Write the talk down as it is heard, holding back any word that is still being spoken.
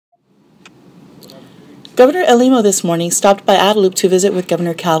Governor Elimo this morning stopped by Adelup to visit with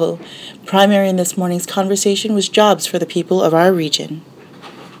Governor Calvo. Primary in this morning's conversation was jobs for the people of our region.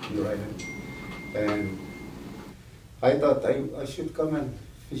 Right. And I thought I should come and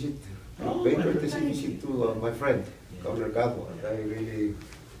visit, pay courtesy visit to my friend, Governor Calvo. I really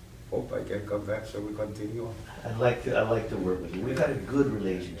hope I can come back so we continue on. I'd like to work with you. We've got a good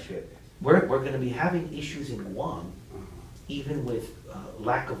relationship. We're going to be having issues in Guam, even with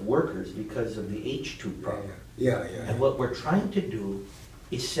lack of workers because of the H2 problem. Yeah. And what we're trying to do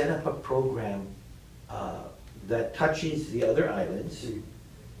is set up a program that touches the other islands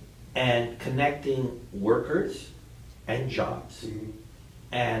and connecting workers and jobs.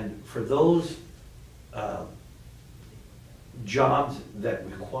 And for those jobs that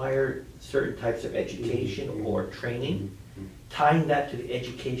require certain types of education or training, tying that to the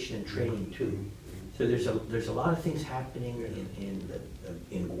education and training too. So there's a lot of things happening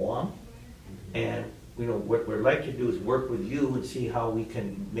in Guam, and what we'd like to do is work with you and see how we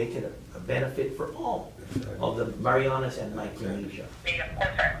can make it a benefit for all of the Marianas and Micronesia. They of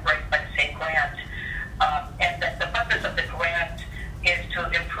course are embraced by the same grant, and the purpose of the grant is to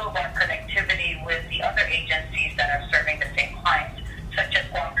improve our connectivity with the other agencies that are serving the same clients, such as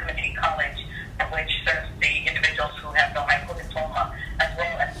Guam Community College, which serves the individuals who have no high school diploma, as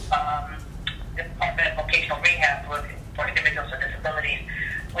well as the Department of Vocational Rehab for individuals with disabilities.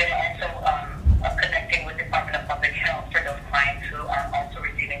 We are also connecting with the Department of Public Health for those clients who are also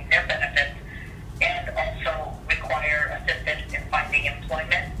receiving their benefits and also require assistance in finding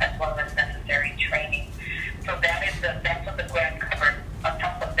employment as well as necessary training. So that's what the grant covers. On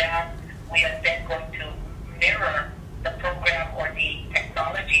top of that, we are then going to mirror the program or the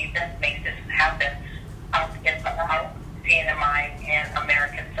technology that makes this happen out in Palau, CNMI, and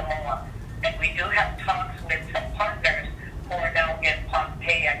American Samoa. And we do have talks with some partners who are now in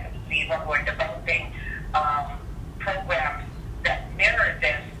Pompeii, I believe, who are developing programs that mirror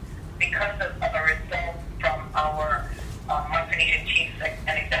this because of a result from our Micronesian Chiefs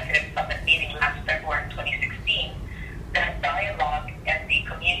and Executive Summit meeting last February 2016. That dialogue and the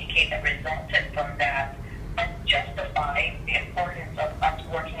communique that resulted from that justify the importance of us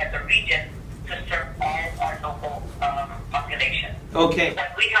working as a region to serve all our local population. Okay.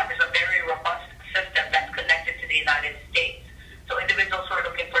 What we have is a very robust system that's connected to the United States. So individuals who are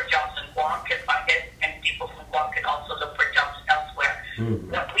looking for jobs in Guam can find it, and people from Guam can also look for jobs elsewhere.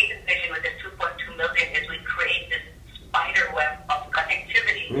 What we envision with this 2.2 million is we create this spider web of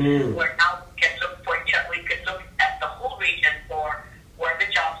connectivity where now we can look at the whole region for where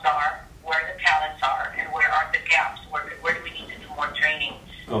the jobs are, where the talents are, and where are the gaps, where do we need to do more training,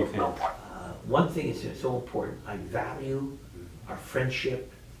 and so forth. One thing is so important. I value our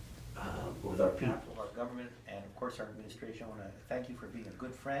friendship with our people, our government, and of course our administration. I want to thank you for being a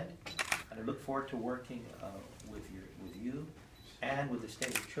good friend, and I look forward to working with you and with the state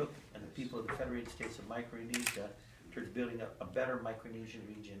of Chuuk and the people of the Federated States of Micronesia towards building a better Micronesian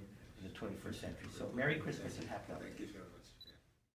region in the 21st century. So Merry Christmas and Happy Holidays. Thank you very much.